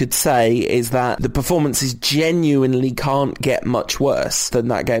that you could say is that the performances genuinely can't get much worse than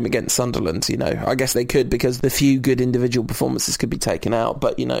that game against Sunderland. I guess they could, because the few good individual performances could be taken out,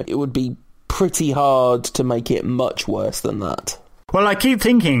 but it would be pretty hard to make it much worse than that. Well, I keep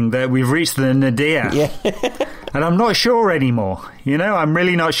thinking that we've reached the nadir. Yeah. And I'm not sure anymore. I'm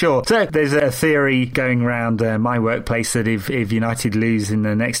really not sure. So there's a theory going around my workplace that if United lose in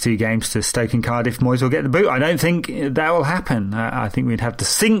the next 2 games to Stoke and Cardiff, Moyes will get the boot. I don't think that will happen. I think we'd have to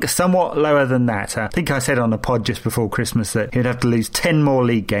sink somewhat lower than that. I think I said on a pod just before Christmas that he'd have to lose 10 more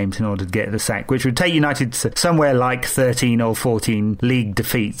league games in order to get the sack, which would take United to somewhere like 13 or 14 league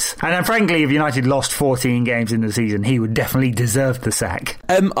defeats. And frankly, if United lost 14 games in the season, he would definitely deserve the sack.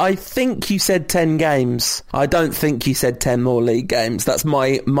 I think you said 10 games. I don't think you said 10 more league games. That's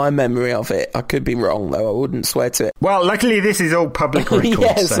my memory of it. I could be wrong, though. I wouldn't swear to it. Well, luckily this is all public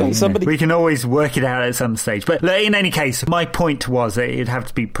record, so somebody... we can always work it out at some stage. But in any case, my point was that it'd have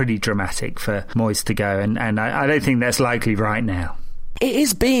to be pretty dramatic for Moyes to go, and I don't think that's likely right now. It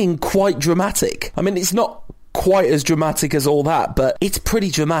is being quite dramatic. I mean, it's not quite as dramatic as all that, but it's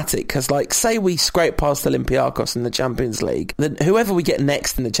pretty dramatic because, like, say we scrape past Olympiacos in the Champions League, then whoever we get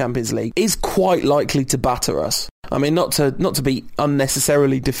next in the Champions League is quite likely to batter us. I mean, not to be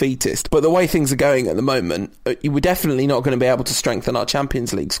unnecessarily defeatist, but the way things are going at the moment, we're definitely not going to be able to strengthen our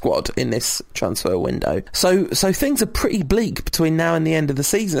Champions League squad in this transfer window. So things are pretty bleak between now and the end of the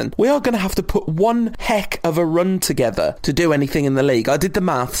season. We are going to have to put one heck of a run together to do anything in the league. I did the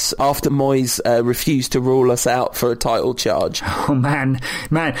maths after Moyes refused to rule us out for a title charge. Oh, man.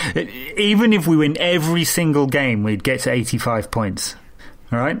 Even if we win every single game, we'd get to 85 points.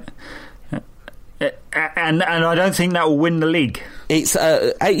 All right? And I don't think that will win the league. It's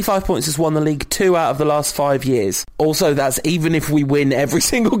 85 points has won the league 2 out of the last 5 years. Also, that's even if we win every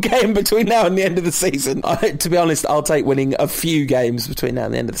single game between now and the end of the season. To be honest, I'll take winning a few games between now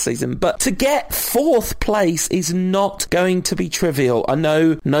and the end of the season. But to get 4th place is not going to be trivial. I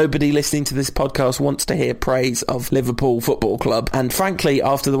know nobody listening to this podcast wants to hear praise of Liverpool Football Club. And frankly,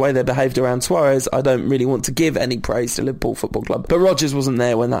 after the way they behaved around Suarez, I don't really want to give any praise to Liverpool Football Club. But Rodgers wasn't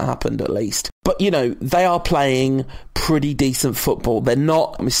there when that happened, at least. But, you know, they are playing pretty decent football. They're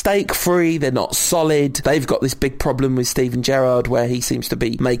not mistake-free. They're not solid. They've got this big problem with Steven Gerrard where he seems to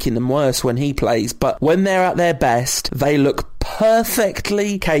be making them worse when he plays. But when they're at their best, they look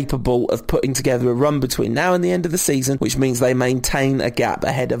perfectly capable of putting together a run between now and the end of the season, which means they maintain a gap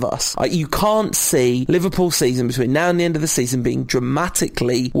ahead of us. You can't see Liverpool's season between now and the end of the season being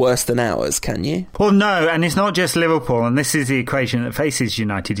dramatically worse than ours, can you? Well, no, and it's not just Liverpool, and this is the equation that faces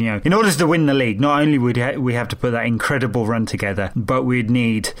United. You know, in order to win the league, not only would we have to put that incredible run together, but we'd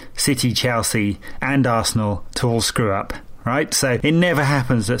need City, Chelsea and Arsenal to all screw up. Right, so it never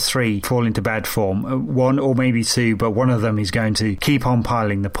happens that 3 fall into bad form. 1 or maybe 2, but one of them is going to keep on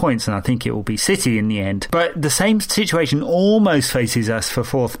piling the points, and I think it will be City in the end. But the same situation almost faces us for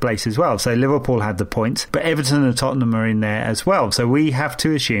 4th place as well. So Liverpool have the points, but Everton and Tottenham are in there as well. So we have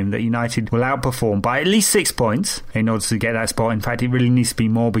to assume that United will outperform by at least 6 points in order to get that spot. In fact, it really needs to be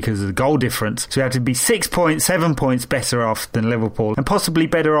more because of the goal difference. So we have to be 6 points, 7 points better off than Liverpool, and possibly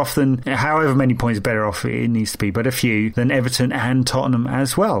better off than however many points better off it needs to be, but a few than Everton and Tottenham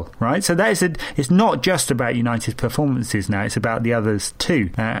as well, right? So that is it's not just about United's performances now, it's about the others too,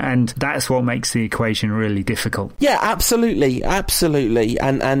 and that's what makes the equation really difficult. Yeah, absolutely,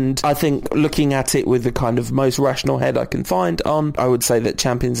 and I think looking at it with the kind of most rational head I can find on, I would say that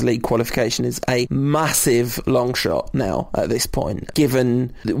Champions League qualification is a massive long shot now at this point,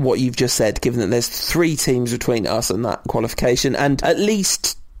 given what you've just said, given that there's 3 teams between us and that qualification, and at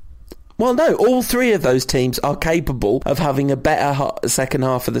least Well, no, all three of those teams are capable of having a better second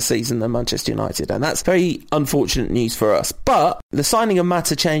half of the season than Manchester United, and that's very unfortunate news for us. But the signing of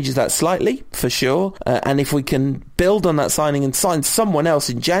Mata changes that slightly, for sure, and if we can build on that signing and sign someone else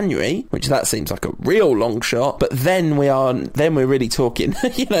in January, which that seems like a real long shot, but then we're really talking,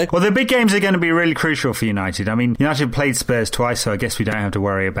 you know. Well, the big games are going to be really crucial for United. I mean, United played Spurs twice, so I guess we don't have to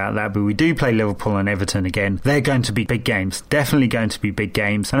worry about that, but we do play Liverpool and Everton again. They're going to be big games, definitely going to be big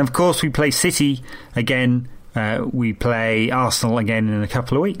games. And of course, we play City again, we play Arsenal again in a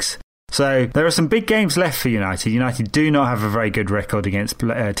couple of weeks. So there are some big games left for United. United do not have a very good record against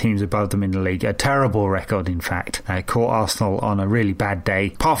teams above them in the league. A terrible record, in fact. Caught Arsenal on a really bad day.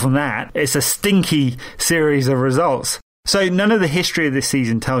 Apart from that, it's a stinky series of results. So none of the history of this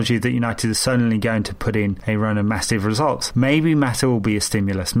season tells you that United is suddenly going to put in a run of massive results. Maybe Mata will be a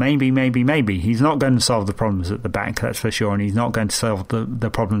stimulus. Maybe. He's not going to solve the problems at the back, that's for sure, and he's not going to solve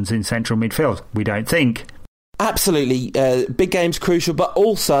the problems in central midfield. We don't think. Absolutely, big games crucial, but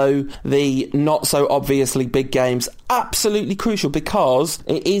also the not so obviously big games absolutely crucial, because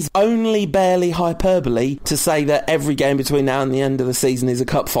it is only barely hyperbole to say that every game between now and the end of the season is a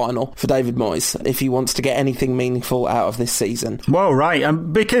cup final for David Moyes if he wants to get anything meaningful out of this season. Well, right,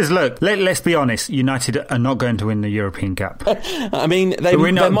 because look, let's be honest, United are not going to win the European Cup. I mean, they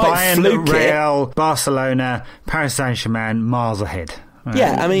might Bayern, fluke Real, Barcelona, Paris Saint-Germain, miles ahead.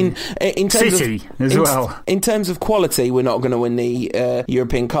 Yeah, I mean, in terms City as well. In terms of quality, we're not going to win the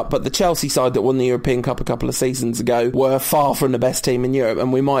European Cup, but the Chelsea side that won the European Cup a couple of seasons ago were far from the best team in Europe,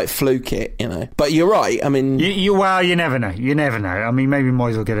 and we might fluke it, you know. But you're right, I mean... you never know. You never know. I mean, maybe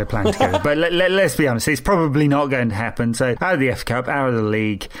Moyes will get a plan together, but let's be honest, it's probably not going to happen. So, out of the FA Cup, out of the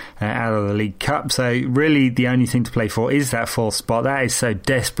League, out of the League Cup, so really the only thing to play for is that fourth spot. That is so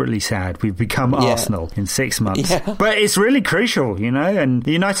desperately sad. We've become Arsenal in 6 months. Yeah. But it's really crucial, you know, and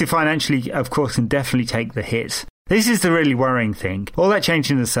United financially, of course, can definitely take the hit. This is the really worrying thing. All that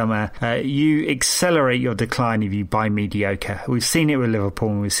change in the summer, you accelerate your decline if you buy mediocre. We've seen it with Liverpool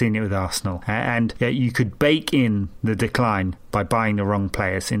and we've seen it with Arsenal. And you could bake in the decline by buying the wrong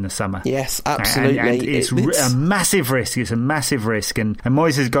players in the summer. Yes, absolutely. And it's a massive risk. It's a massive risk. And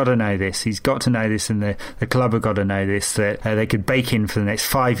Moyes has got to know this. He's got to know this, and the club have got to know this, that they could bake in for the next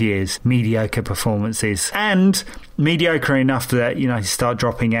 5 years mediocre performances. And mediocre enough that United start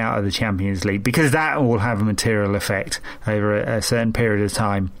dropping out of the Champions League, because that will have a material effect over a certain period of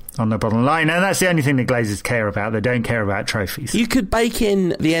time on the bottom line. And that's the only thing the Glazers care about. They don't care about trophies. You could bake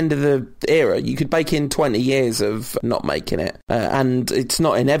in the end of the era. You could bake in 20 years of not making it. And it's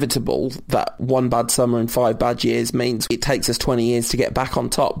not inevitable that one bad summer and 5 bad years means it takes us 20 years to get back on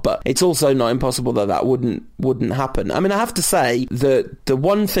top. But it's also not impossible that wouldn't happen. I mean, I have to say that the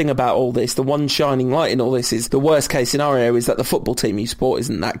one thing about all this, the one shining light in all this, is the worst case scenario is that the football team you support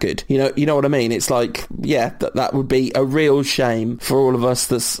isn't that good. You know what I mean? It's like, yeah, that would be a real shame for all of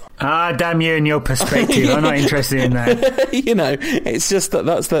us. Damn you and your perspective. I'm not interested in that. It's just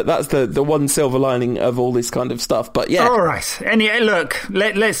that's the one silver lining of all this kind of stuff. But yeah. All right. Look,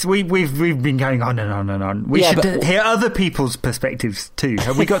 we've been going on and on and on. We should hear other people's perspectives too.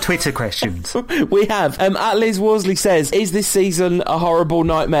 Have we got Twitter questions? We have. At Liz Worsley says, is this season a horrible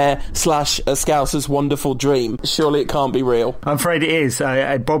nightmare / a Scouser's wonderful dream? Surely it can't be real. I'm afraid it is.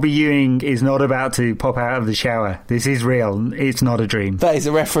 Bobby Ewing is not about to pop out of the shower. This is real. It's not a dream. That is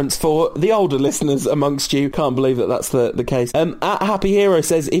a reference for the older listeners amongst you. Can't believe that's the case. At Happy Hero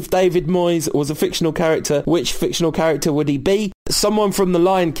says, if David Moyes was a fictional character, which fictional character would he be? Someone from The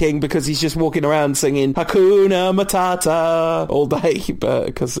Lion King, because he's just walking around singing Hakuna Matata all day,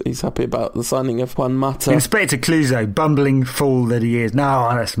 because he's happy about the signing of Juan Mata. Inspector Clouseau, bumbling fool that he is. No,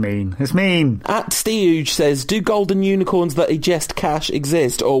 that's mean. That's mean. At Steuge says, do golden unicorns that eject cash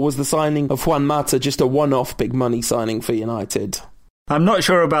exist, or was the signing of Juan Mata just a one-off big money signing for United? I'm not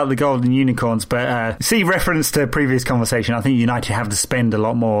sure about the golden unicorns, but see reference to previous conversation. I think United have to spend a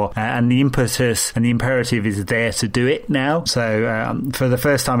lot more, and the impetus and the imperative is there to do it now. So for the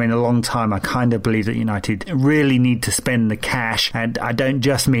first time in a long time, I kind of believe that United really need to spend the cash, and I don't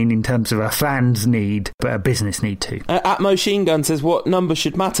just mean in terms of a fans need, but a business need too. At Machine Gun says, what number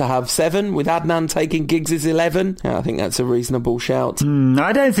should Mata have? 7, with Adnan taking Giggs' 11? Yeah, I think that's a reasonable shout.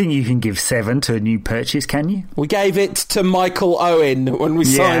 I don't think you can give 7 to a new purchase, can you? We gave it to Michael Owen when we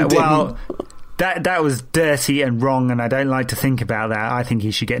signed him. That was dirty and wrong, and I don't like to think about that. I think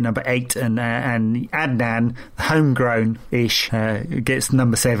he should get number 8, and Adnan, homegrown-ish, gets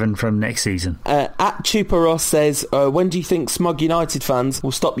number 7 from next season. At Chuparos says, when do you think smug United fans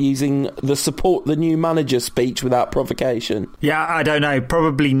will stop using the support the new manager speech without provocation? Yeah, I don't know.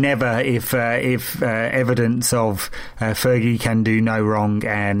 Probably never, if evidence of Fergie can do no wrong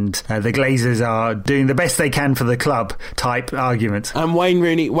and the Glazers are doing the best they can for the club type argument. And Wayne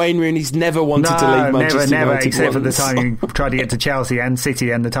Rooney's never wanted to leave Manchester never, United except once. for the time he tried to get to Chelsea and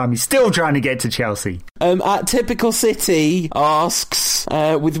City, and the time he's still trying to get to Chelsea. At Typical City asks,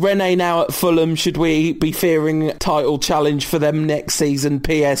 with Rene now at Fulham, should we be fearing title challenge for them next season?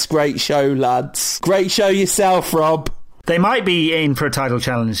 P.S. Great show, lads. Great show yourself, Rob. They might be in for a title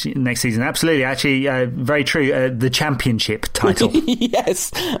challenge next season. Absolutely. Actually, very true. The championship title.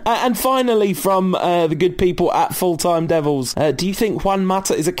 Yes. And finally, from the good people at Full-Time Devils, do you think Juan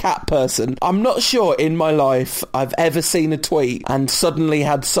Mata is a cat person? I'm not sure in my life I've ever seen a tweet and suddenly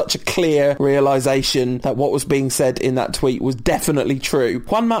had such a clear realisation that what was being said in that tweet was definitely true.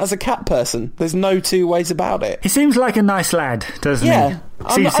 Juan Mata's a cat person. There's no two ways about it. He seems like a nice lad, doesn't he?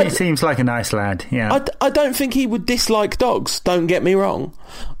 Seems like a nice lad, yeah. I don't think he would dislike dogs, don't get me wrong.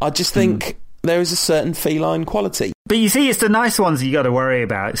 I just think there is a certain feline quality. But you see, it's the nice ones you got to worry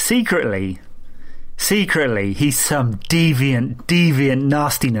about. Secretly, he's some deviant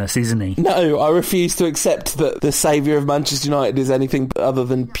nastiness, isn't he? No, I refuse to accept that the saviour of Manchester United is anything other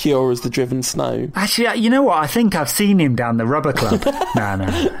than pure as the driven snow. Actually, you know what? I think I've seen him down the Rubber Club.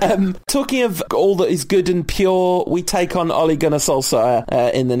 No. Talking of all that is good and pure, we take on Ole Gunnar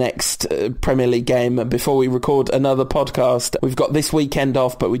Solskjaer in the next Premier League game before we record another podcast. We've got this weekend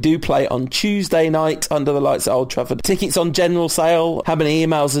off, but we do play on Tuesday night under the lights at Old Trafford. Tickets on general sale. How many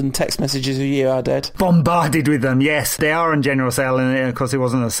emails and text messages have you had, Ed? Bombarded with them, yes. They are on general sale, and of course it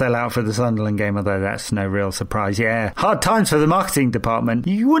wasn't a sellout for the Sunderland game, although that's no real surprise. Yeah, hard times for the marketing department.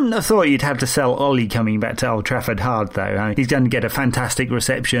 You wouldn't have thought you'd have to sell Ollie coming back to Old Trafford hard, though. I mean, he's going to get a fantastic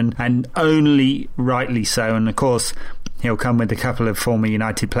reception, and only rightly so. And of course, he'll come with a couple of former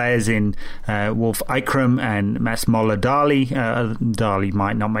United players in Wolf Eikram and Mats Moller-Dali. Dali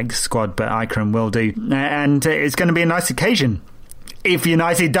might not make the squad, but Eikram will do. And it's going to be a nice occasion. If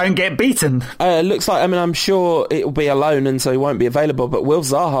United don't get beaten. Looks like, I'm sure it will be a loan and so he won't be available, but will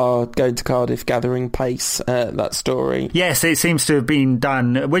Zaha going to Cardiff gathering pace, that story? Yes, it seems to have been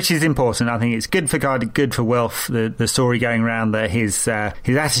done, which is important. I think it's good for Cardiff, good for Wilf, the story going around that his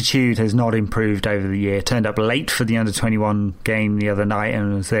attitude has not improved over the year. Turned up late for the under-21 game the other night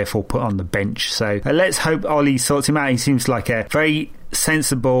and was therefore put on the bench. So let's hope Ollie sorts him out. He seems like a very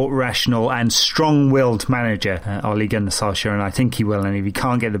sensible, rational and strong-willed manager, Ole Gunnar Solskjaer, and I think he will. And if he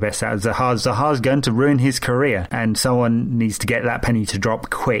can't get the best out of Zaha's going to ruin his career, and someone needs to get that penny to drop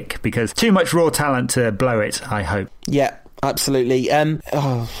quick, because too much raw talent to blow it, I hope. Yeah, absolutely. I'm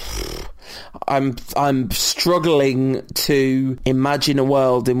struggling to imagine a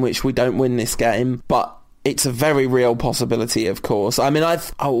world in which we don't win this game, but it's a very real possibility, of course.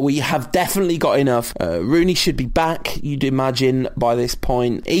 We have definitely got enough. Rooney should be back, you'd imagine, by this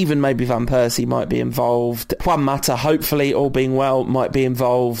point. Even maybe Van Persie might be involved. Juan Mata, hopefully, all being well, might be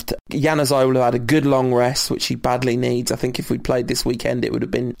involved. Januzaj will have had a good long rest, which he badly needs. I think if we'd played this weekend, it would have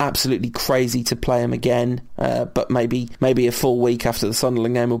been absolutely crazy to play him again. But maybe a full week after the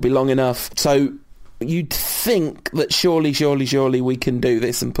Sunderland game will be long enough. So you'd think that surely we can do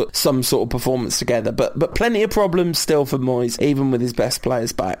this and put some sort of performance together, but plenty of problems still for Moyes, even with his best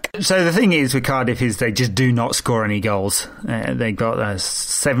players back. So the thing is with Cardiff is they just do not score any goals. They got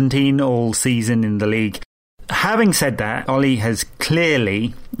 17 all season in the league. Having said that, Ollie has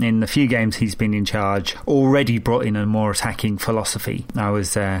clearly, in the few games he's been in charge, already brought in a more attacking philosophy. I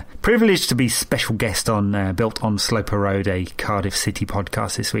was privileged to be special guest on Built on Sloper Road, a Cardiff City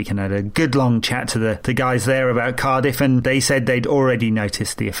podcast this week, and I had a good long chat to the guys there about Cardiff, and they said they'd already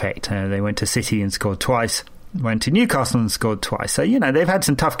noticed the effect. They went to City and scored twice. Went to Newcastle and scored twice. So, they've had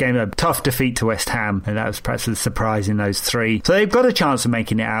some tough games, a tough defeat to West Ham, and that was perhaps a surprise in those three. So they've got a chance of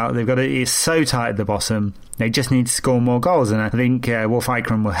making it out. It's so tight at the bottom. They just need to score more goals, and I think Wolf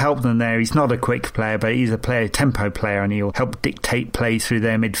Eichmann will help them there. He's not a quick player, but he's a tempo player, and he'll help dictate play through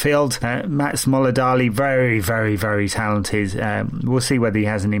their midfield. Mats Moledali, very, very, very talented. We'll see whether he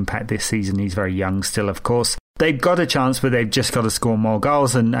has an impact this season. He's very young still, of course. They've got a chance, but they've just got to score more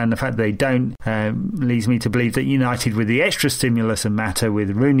goals, and the fact that they don't leads me to believe that United, with the extra stimulus and matter, with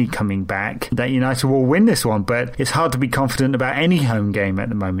Rooney coming back, that United will win this one. But it's hard to be confident about any home game at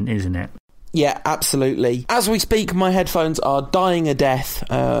the moment, isn't it? Yeah, absolutely. As we speak, my headphones are dying a death,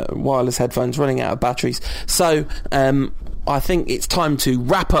 wireless headphones running out of batteries. So I think it's time to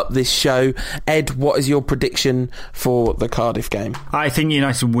wrap up this show. Ed, what is your prediction for the Cardiff game? I think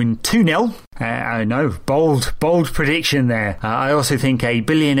United win 2-0. I know, bold prediction there. I also think a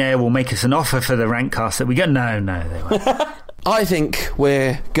billionaire will make us an offer for the Rantcast that we get. No, they won't. I think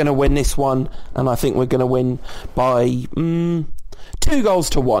we're going to win this one, and I think we're going to win by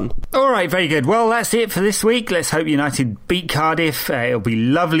 2-1. All right, very good. Well, that's it for this week. Let's hope United beat Cardiff. It'll be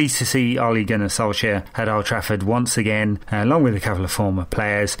lovely to see Ole Gunnar Solskjaer at Old Trafford once again, along with a couple of former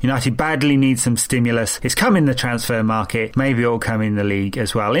players. United badly needs some stimulus. It's come in the transfer market. Maybe it'll come in the league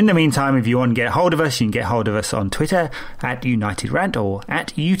as well. In the meantime, if you want to get hold of us, you can get hold of us on Twitter at United Rant or at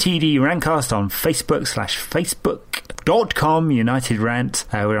UTD Rantcast on Facebook/Facebook.com United Rant.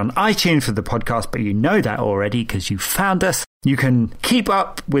 We're on iTunes for the podcast, but you know that already because you found us. You can keep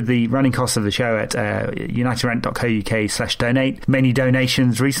up with the running costs of the show at unitedrant.co.uk/donate. Many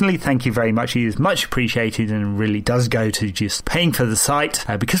donations recently. Thank you very much. It is much appreciated and really does go to just paying for the site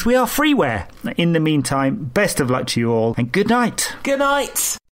because we are freeware. In the meantime, best of luck to you all and good night. Good night.